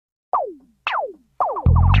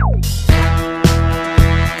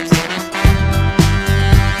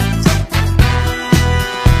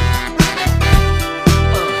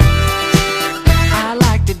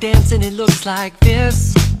looks like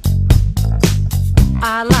this.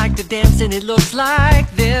 I like to dance and it looks like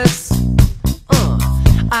this.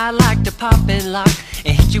 I like to pop and lock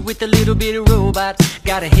and hit you with a little bit of robot.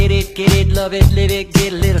 Gotta hit it, get it, love it, live it,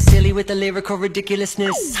 get a little silly with the lyrical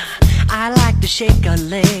ridiculousness. I like to shake a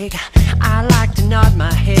leg, I like to nod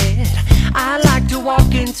my head, I like to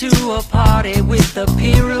walk into a party with a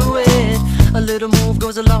pirouette. A little move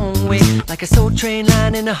goes a long way, like a soul train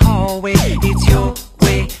line in the hallway. It's your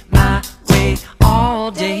way, my way,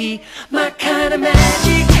 all day. My kind of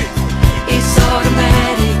magic, it's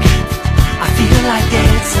automatic. I feel like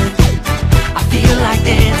dancing, I feel like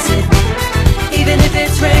dancing. Even if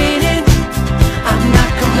it's raining, I'm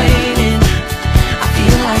not complaining. I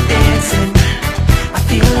feel like dancing, I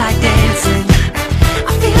feel like dancing.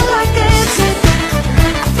 I feel like dancing,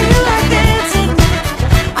 I feel like dancing.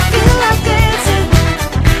 I feel like dancing,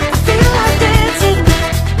 I feel like dancing.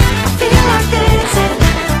 I feel like dancing,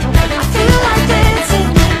 I feel like dancing.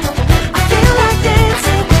 I feel like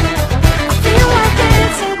dancing, I feel like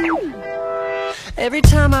dancing. Every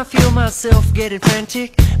time I feel myself getting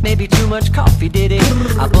frantic, maybe too much coffee did it.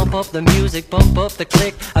 I bump up the music, bump up the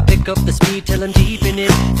click, I pick up the speed till I'm deep in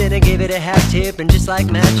it. Then I give it a half tip and just like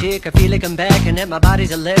magic, I feel like I'm back and that my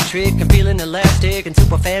body's electric. I'm feeling elastic and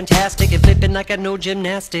super fantastic and flipping like I know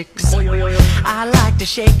gymnastics. I like to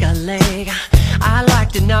shake a leg, I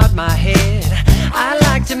like to nod my head, I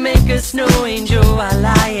like to make a snow angel while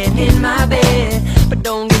lying in my bed. But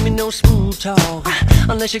don't give me no smooth talk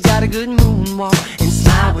unless you got a good moonwalk. And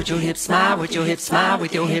smile with your hips, smile with your hips, smile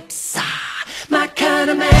with your hips. Ah, my kind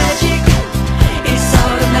of magic, it's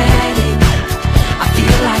automatic. I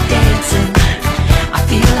feel like dancing, I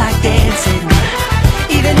feel like dancing.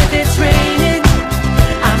 Even if it's raining,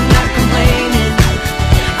 I'm not complaining.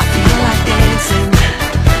 I feel like dancing,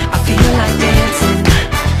 I feel like dancing.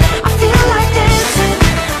 I feel like dancing,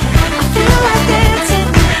 I feel like dancing.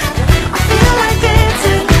 I feel like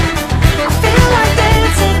dancing, I feel like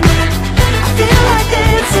dancing. I feel like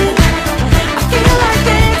dancing, I feel like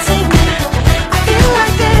dancing. I feel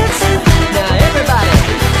like dancing. Now everybody,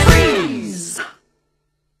 freeze!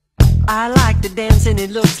 I like to dance and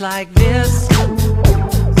it looks like this.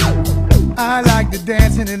 I like to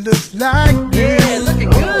dance and it looks like this. Yeah, looking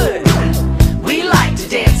good. We like to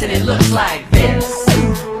dance and it looks like this.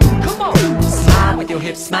 Come on, smile with your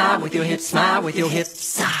hips, smile with your hips, smile with your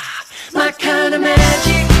hips. Ah, my